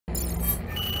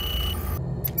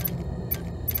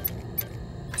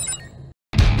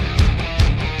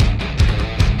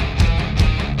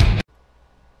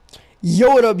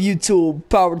Yo, what up, YouTube?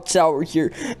 PowerTower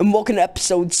here, and welcome to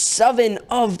episode 7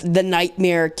 of the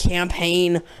Nightmare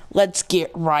campaign. Let's get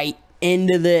right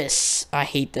into this. I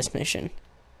hate this mission.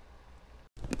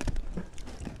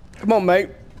 Come on, mate.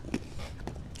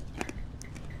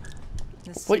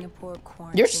 The Singapore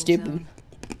quarantine You're stupid. zone.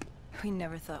 We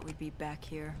never thought we'd be back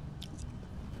here.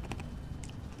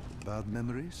 Bad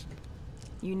memories?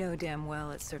 You know damn well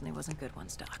it certainly wasn't good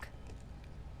ones, Doc.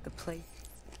 The place.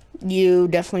 You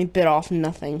definitely bit off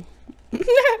nothing.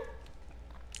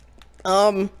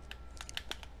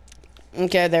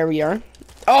 Okay, there we are.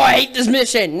 Oh, I hate this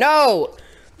mission. No!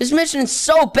 This mission is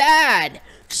so bad.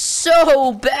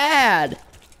 So bad.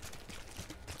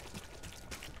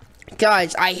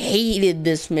 Guys, I hated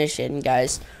this mission,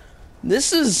 guys.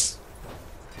 This is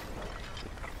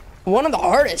one of the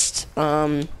hardest.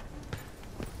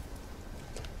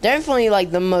 Definitely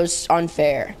like the most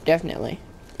unfair. Definitely.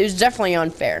 It was definitely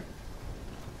unfair.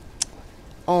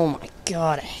 Oh my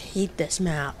god, I hate this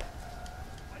map.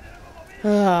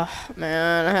 Oh,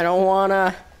 man, I don't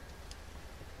wanna.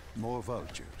 More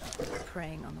vultures.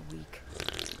 Preying on the weak.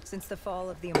 Since the fall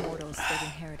of the Immortals, they've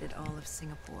inherited all of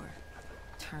Singapore.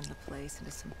 Turned the place into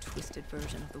some twisted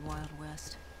version of the Wild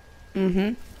West.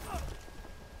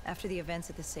 After the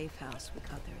events at the safe house, we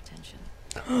caught their attention.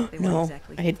 They weren't No,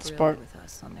 exactly I hate this thrilled part. with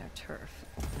us on their turf,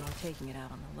 and were taking it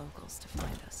out on the locals to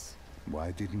find us.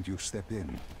 Why didn't you step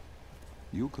in?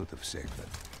 You could have saved them.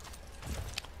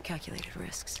 Calculated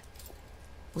risks.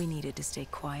 We needed to stay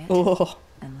quiet Oh.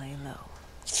 and lay low.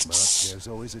 But there's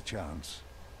always a chance,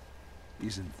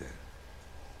 isn't there?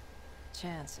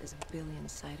 Chance is a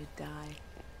billion-sided die.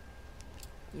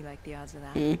 You like the odds of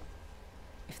that?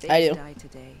 If they I do. die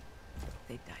today,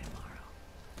 they'd die tomorrow.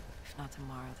 If not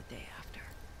tomorrow, the day after.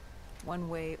 One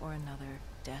way or another,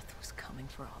 death was coming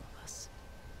for all of us.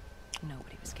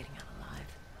 Nobody was getting out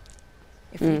alive.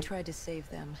 If we tried to save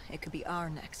them, it could be our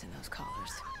necks in those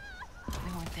collars.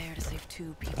 We weren't there to save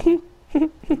 2 people. We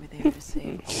were there to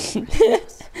save all the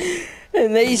rest of us.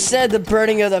 And they said the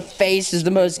burning of the face is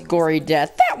the most gory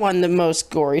death. That one the most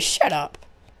gory. Shut up.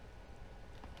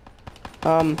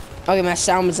 Okay, my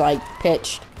sound was like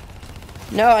pitched.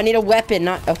 No, I need a weapon,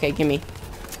 not okay, gimme.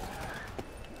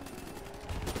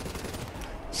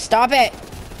 Stop it!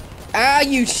 Ow,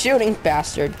 you shooting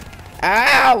bastard.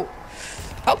 Ow!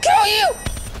 I'll kill you!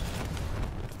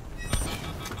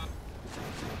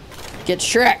 Get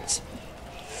shreked.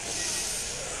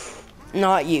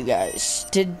 Not you guys.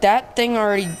 Did that thing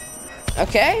already...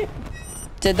 Okay.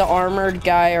 Did the armored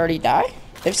guy already die?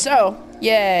 If so,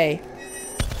 yay.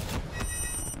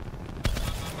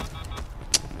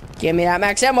 Give me that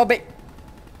max ammo, babe.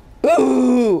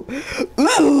 Ooh!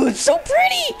 Ooh, it's so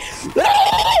pretty!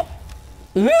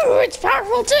 Ooh, it's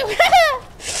powerful too!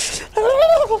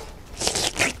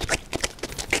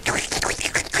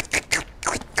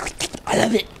 I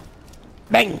love it.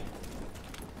 Bang!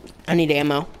 I need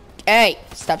ammo. Hey,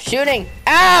 stop shooting!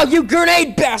 Ow, you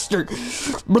grenade bastard!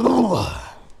 You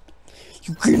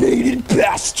grenaded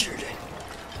bastard!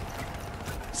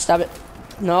 Stop it.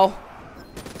 No.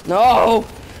 No!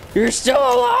 You're still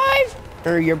alive!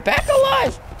 Or you're back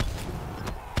alive!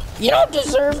 You don't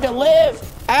deserve to live!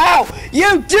 Ow!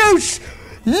 You douche!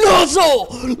 Nozzle!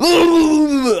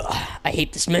 I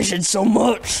hate this mission so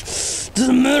much.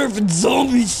 Doesn't matter if it's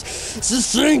zombies. It's the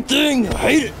same thing. I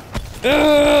hate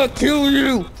it. Kill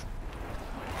you!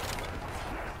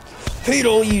 Hate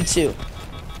all you two.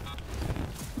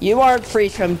 You aren't free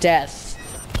from death.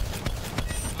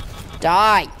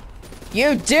 Die!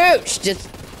 You douche! Just...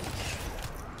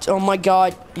 Oh my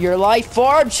god, your life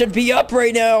form should be up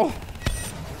right now.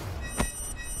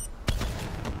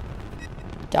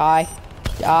 Die.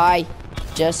 Die.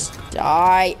 Just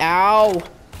die. Ow.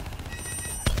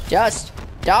 Just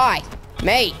die.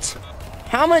 Mate.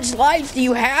 How much life do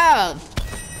you have?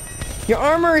 Your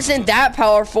armor isn't that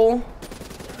powerful.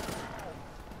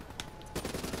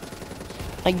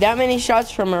 Like, that many shots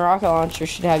from a rocket launcher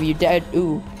should have you dead.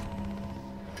 Ooh.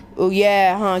 Ooh,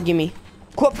 yeah, huh? Gimme.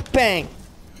 Quick, bang.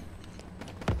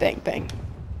 Bang, bang.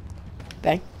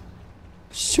 Bang.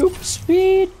 Super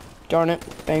speed. Darn it.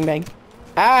 Bang, bang.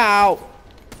 Ow!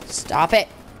 Stop it.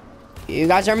 You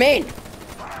guys are mean.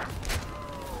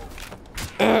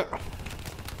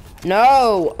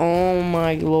 No! Oh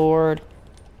my lord.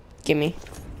 Gimme.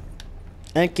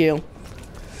 Thank you.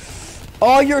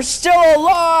 Oh, you're still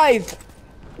alive!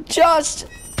 Just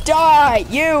die,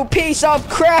 you piece of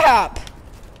crap!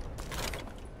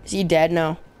 Is he dead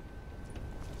now?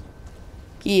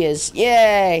 He is.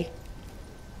 Yay!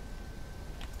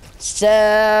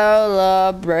 Celebrate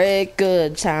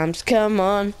good times. Come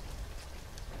on.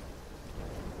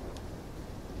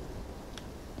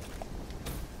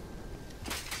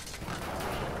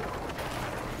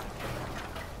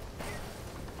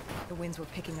 The winds were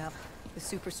picking up. The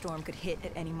superstorm could hit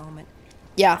at any moment.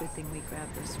 Yeah. Good thing we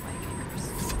grabbed those spike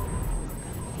anchors.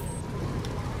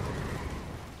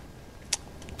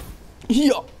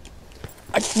 Yeah.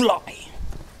 I fly.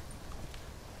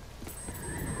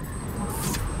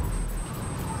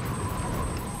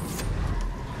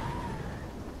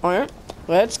 Alright,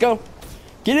 let's go.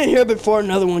 Get in here before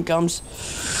another one comes.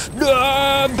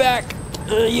 Back.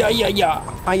 Yeah.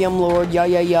 I am Lord. Yeah.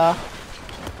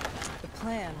 The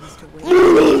plan was to wait.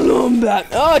 I'm back.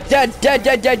 Oh, dead.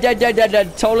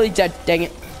 Totally dead. Dang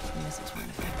it. Missiles weren't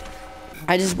effective.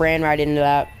 I just ran right into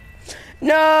that.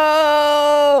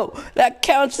 No! That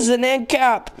counts as an end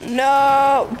cap.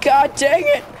 No! God dang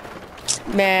it.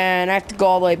 Man, I have to go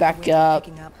all the way back up.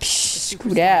 The Screw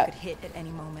superstorm that. could hit at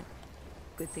any moment.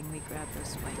 Good thing we grabbed those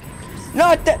spike anchors.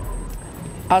 Not that.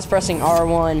 I was pressing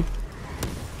R1.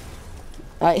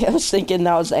 I was thinking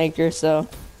that was anchor, so.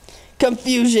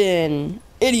 Confusion.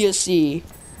 Idiocy.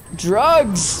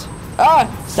 Drugs. Ah,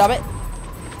 stop it.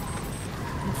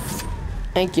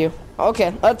 Thank you.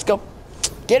 Okay, let's go.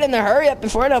 Get in there, hurry up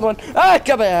before another one. Ah,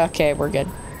 come on. Okay, we're good.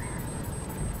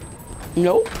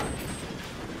 Nope.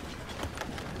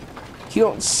 You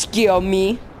don't scare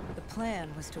me. The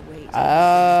plan was to wait.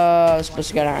 I was supposed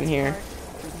to go down here.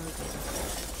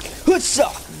 What's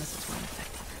up? The missiles weren't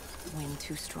effective. Wind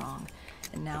too strong.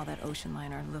 And now that ocean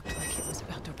liner looked like it was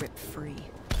about to rip free.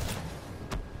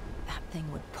 That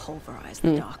thing would pulverize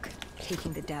the dock,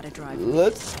 taking the data drive.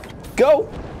 Let's go.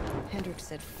 Hendricks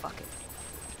said, fuck it.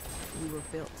 We were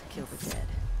built to kill the dead.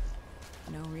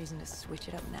 No reason to switch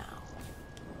it up now.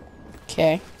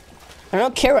 Okay. I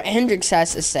don't care what Hendricks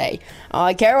has to say.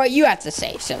 I care what you have to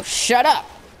say, so shut up.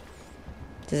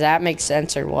 Does that make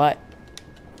sense or what?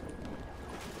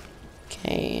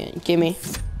 Okay, gimme.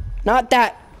 Not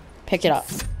that. Pick it up.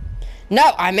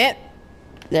 No, I meant.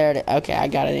 There it is. Okay, I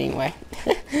got it anyway.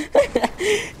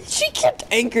 She kept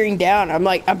anchoring down. I'm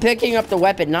like, I'm picking up the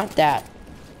weapon, not that.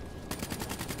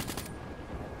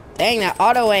 Dang, that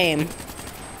auto aim.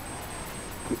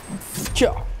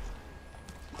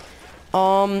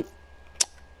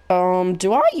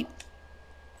 Do I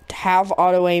have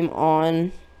auto aim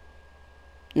on?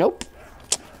 Nope.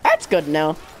 That's good to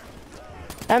know.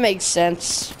 That makes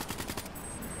sense.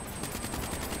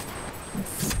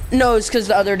 No, it's because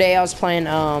the other day I was playing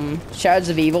Shadows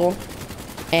of Evil,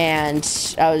 and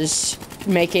I was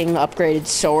making upgraded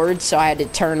swords, so I had to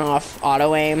turn off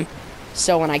auto aim.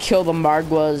 So when I kill the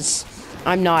Margwas,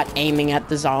 I'm not aiming at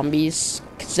the zombies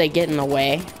because they get in the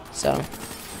way. So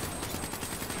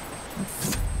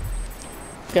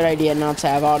good idea not to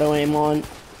have auto aim on.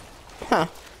 Huh?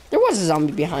 There was a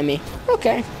zombie behind me.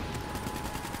 Okay.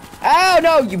 Oh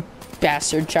no, you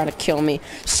bastard! Trying to kill me.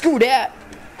 Screw that.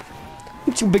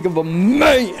 I'm too big of a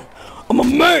man. I'm a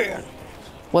man.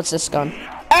 What's this gun?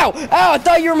 Ow! Ow! I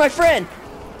thought you were my friend.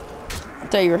 I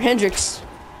thought you were Hendricks.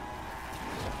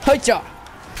 Hiya!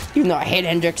 Even though I hate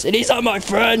Hendricks, and he's not my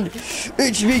friend.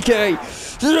 HVK.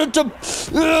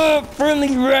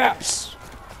 Friendly raps.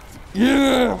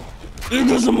 Yeah.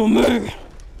 Because I'm a man.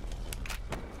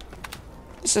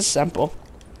 This is simple.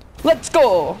 Let's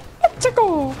go. Let's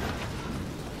go.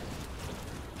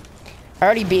 I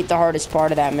already beat the hardest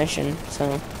part of that mission,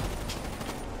 so.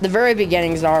 The very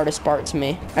beginning is the hardest part to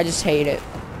me. I just hate it.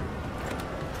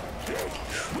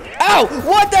 Ow!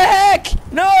 What the heck?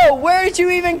 No! Where did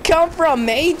you even come from,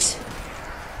 mate?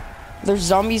 There's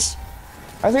zombies.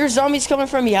 Are there zombies coming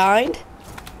from behind?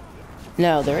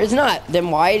 No, there is not.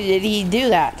 Then why did he do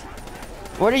that?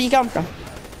 Where did he come from?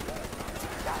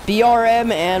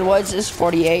 BRM and what is this?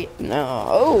 48? No.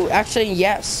 Oh, actually,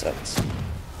 yes.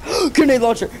 Grenade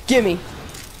launcher. Gimme.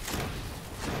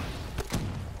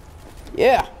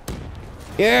 Yeah.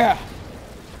 Yeah.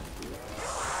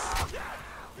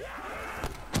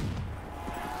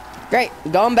 Great.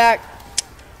 Going back.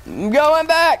 Going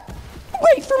back.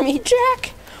 Wait for me,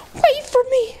 Jack. Wait for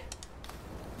me.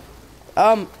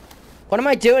 What am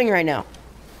I doing right now?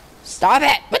 Stop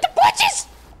it with the glitches.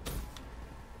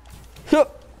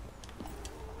 Hup.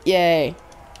 Yay.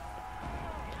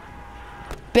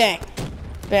 Bang.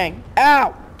 Bang.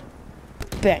 Ow.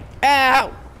 Bang.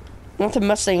 Ow. I want the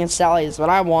Mustang and Sally is what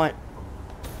I want.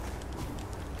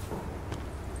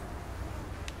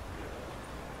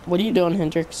 What are you doing,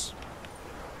 Hendricks?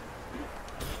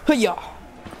 Hiya.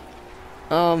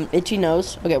 Itchy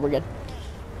nose. Okay, we're good.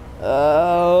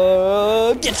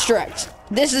 Get striked.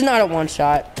 This is not a one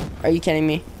shot. Are you kidding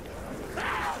me?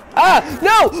 Ah,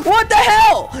 no! What the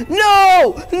hell?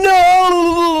 No!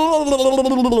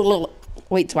 No!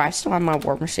 Wait, do I still have my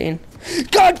war machine?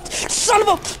 God, son of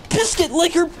a biscuit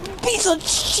liquor piece of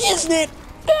shiznit!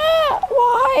 Ah,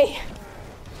 why?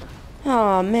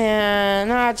 Oh man,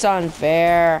 that's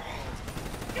unfair.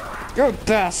 You're a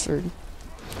bastard.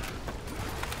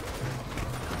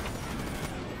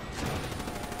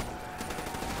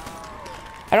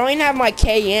 I don't even have my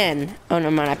K in. Oh no,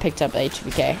 man, I picked up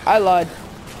HVK. I lied.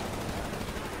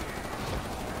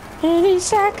 At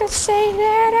least I could say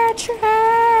that I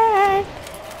tried.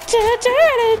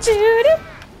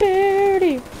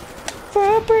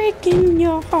 For breaking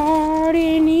your heart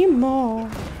anymore.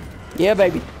 Yeah,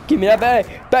 baby. Give me that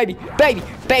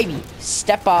baby.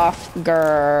 Step off,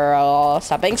 girl.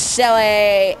 Stop being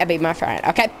silly and be my friend.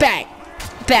 Okay, bang.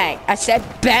 Bang. I said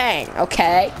bang,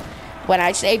 okay? When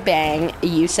I say bang,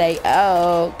 you say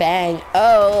oh, bang,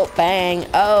 oh, bang,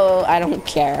 oh. I don't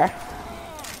care.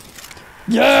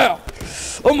 Yeah!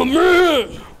 I'm a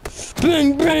man!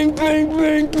 Bang, bang, bang,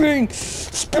 bang, bang!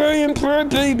 Spray and pray,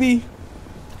 baby!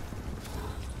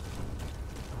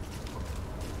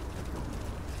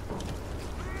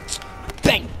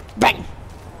 Bang! Bang!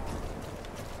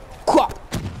 Quack!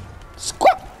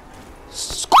 Squawk!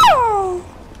 Squaw!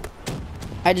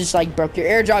 I just like broke your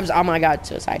eardrums. Oh my god,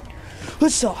 suicide.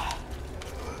 What's up?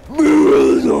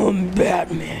 I'm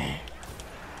Batman.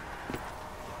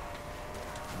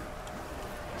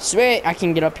 Sweet, I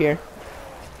can get up here.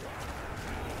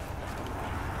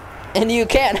 And you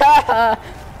can't. Haha.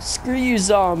 Screw you,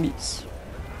 zombies.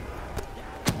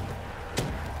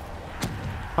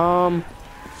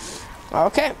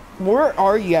 Okay. Where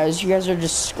are you guys? You guys are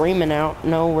just screaming out.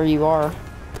 Know where you are.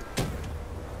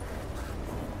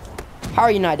 How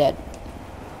are you not dead?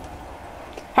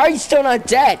 How are you still not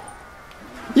dead?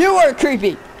 You are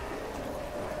creepy.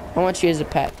 I want you as a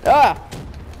pet. Ah.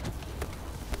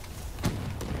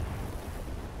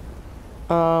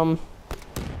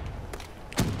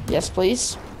 Yes,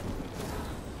 please.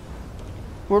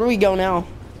 Where do we go now?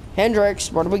 Hendrix,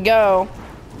 where do we go?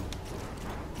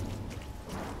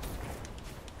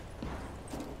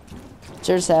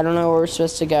 Seriously, I don't know where we're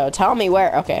supposed to go. Tell me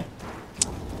where. Okay.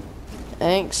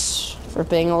 Thanks for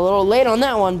being a little late on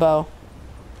that one, Bo.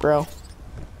 Bro.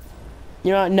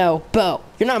 You know what? No, Bo.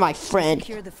 You're not my friend.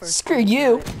 Screw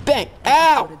you. Bang.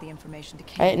 Ow!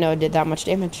 I didn't know it did that much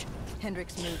damage.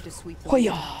 Hendrix moved to sweep the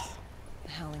Hoya. winds.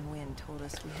 The howling wind told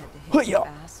us we had to hit it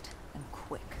fast and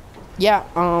quick. Yeah,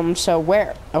 so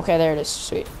where? Okay, there it is.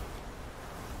 Sweet.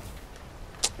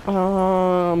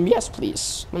 Yes,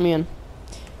 please. Let me in.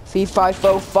 Fee, fi,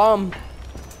 fo, fum.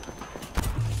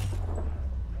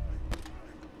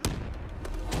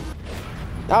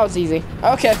 That was easy.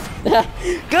 Okay.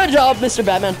 Good job, Mr.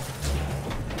 Batman.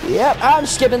 Yep, I'm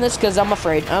skipping this because I'm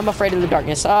afraid. I'm afraid of the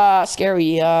darkness.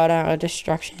 Scary,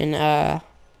 destruction,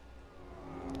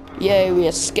 Yay, we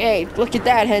escaped. Look at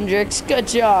that, Hendrix. Good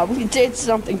job. We did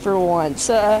something for once.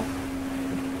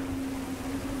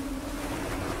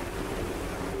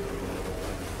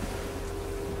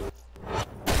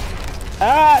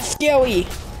 Scary.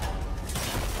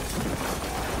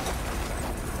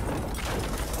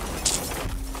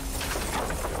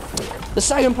 The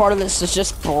second part of this is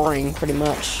just boring, pretty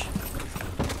much.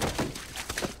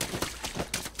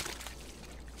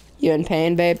 You in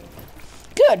pain, babe?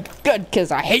 Good, good,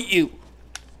 because I hate you.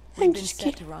 We've been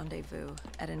set to rendezvous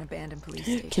at an abandoned police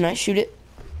station. Can I shoot it?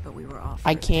 But we were off.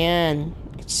 I can.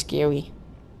 It's scary.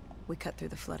 We cut through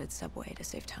the flooded subway to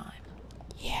save time.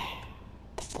 Yeah,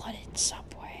 the flooded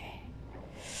subway.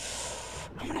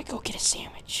 I'm gonna go get a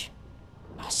sandwich.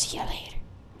 I'll see you later.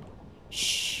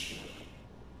 Shh.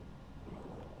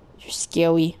 You're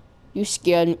scary. You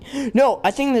scared me. No, I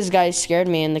think this guy scared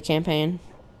me in the campaign.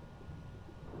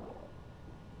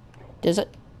 Does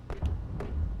it?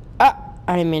 Ah!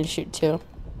 I didn't mean to shoot too.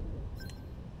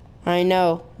 I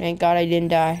know. Thank God I didn't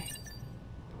die.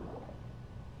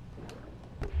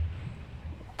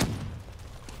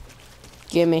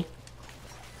 Gimme.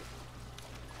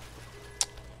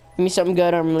 Give me something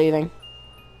good, I'm leaving.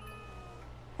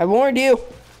 I warned you!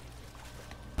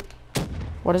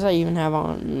 What does I even have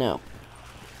on? No.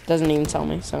 Doesn't even tell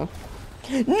me, so.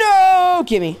 No!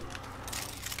 Gimme.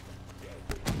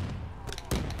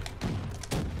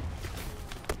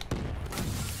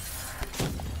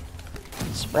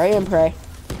 Spray and pray.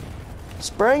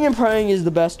 Spraying and praying is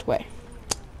the best way.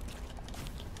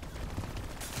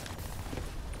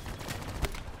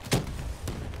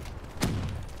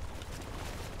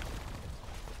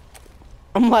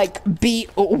 I'm like, be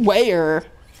where?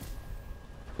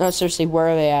 No, seriously, where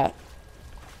are they at?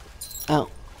 Oh.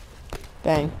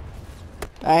 Bang.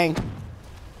 Bang.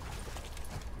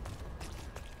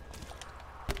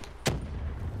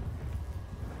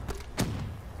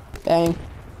 Bang.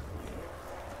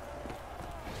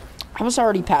 I was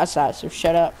already past that, so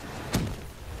shut up.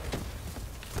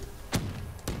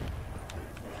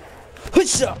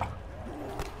 pizza!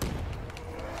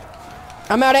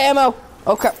 I'm out of ammo.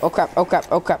 Oh crap, oh crap, oh crap,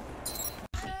 oh crap.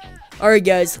 Alright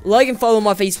guys, like and follow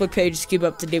my Facebook page to keep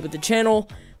up to date with the channel.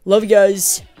 Love you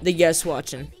guys. Thank you guys for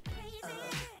watching.